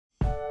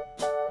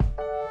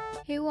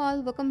Hey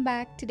all, welcome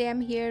back. Today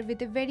I'm here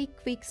with a very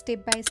quick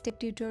step-by-step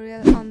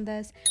tutorial on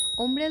this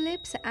ombre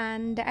lips,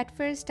 and at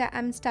first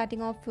I'm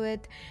starting off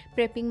with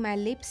prepping my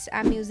lips.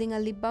 I'm using a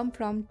lip balm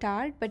from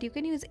Tarte, but you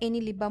can use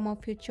any lip balm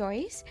of your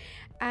choice.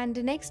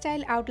 And next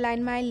I'll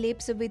outline my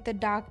lips with a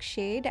dark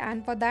shade,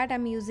 and for that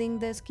I'm using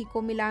this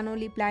Kiko Milano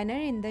lip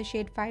liner in the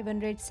shade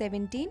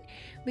 517,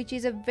 which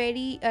is a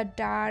very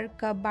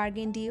dark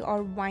burgundy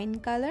or wine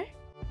color.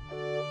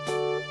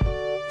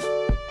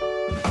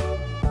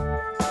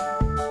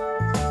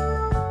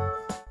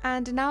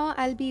 And now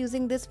I'll be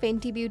using this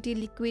Fenty Beauty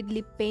liquid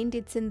lip paint.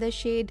 It's in the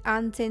shade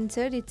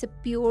Uncensored. It's a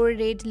pure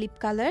red lip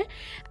color,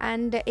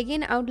 and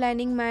again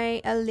outlining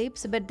my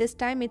lips, but this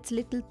time it's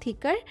little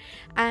thicker.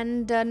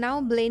 And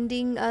now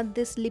blending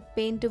this lip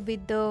paint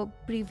with the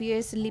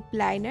previous lip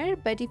liner.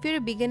 But if you're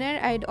a beginner,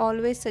 I'd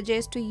always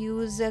suggest to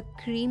use a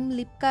cream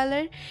lip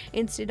color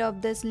instead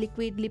of this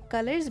liquid lip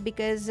colors,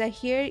 because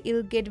here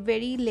you'll get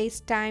very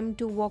less time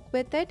to work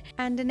with it.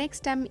 And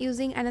next I'm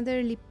using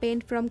another lip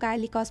paint from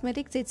Kylie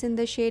Cosmetics. It's in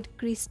the shade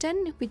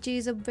Kristen, which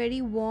is a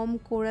very warm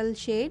coral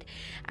shade,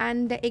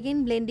 and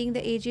again blending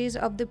the edges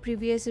of the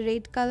previous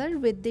red color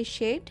with this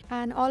shade.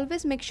 And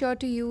always make sure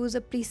to use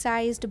a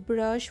precise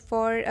brush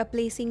for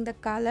placing the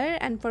color,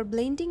 and for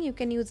blending you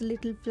can use a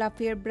little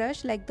fluffier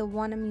brush like the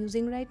one I'm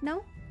using right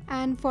now.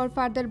 And for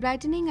further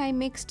brightening, I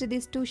mixed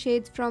these two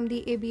shades from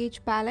the ABH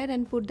palette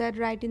and put that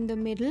right in the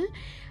middle.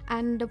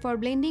 And for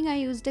blending I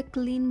used a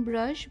clean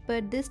brush,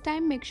 but this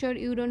time make sure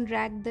you don't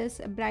drag this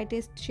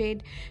brightest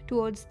shade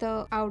towards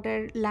the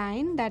outer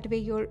line, that way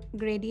your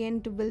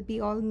gradient will be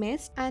all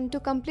messed. And to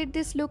complete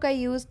this look I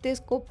used this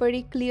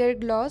coppery clear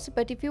gloss,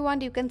 but if you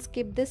want you can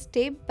skip this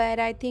step, but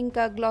I think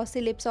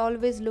glossy lips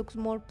always looks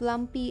more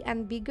plumpy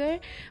and bigger,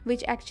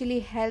 which actually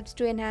helps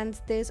to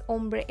enhance this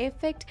ombre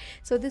effect.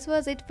 So this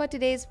was it for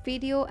today's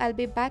video. I'll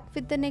be back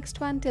with the next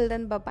one. Till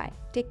then, bye bye,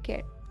 take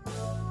care.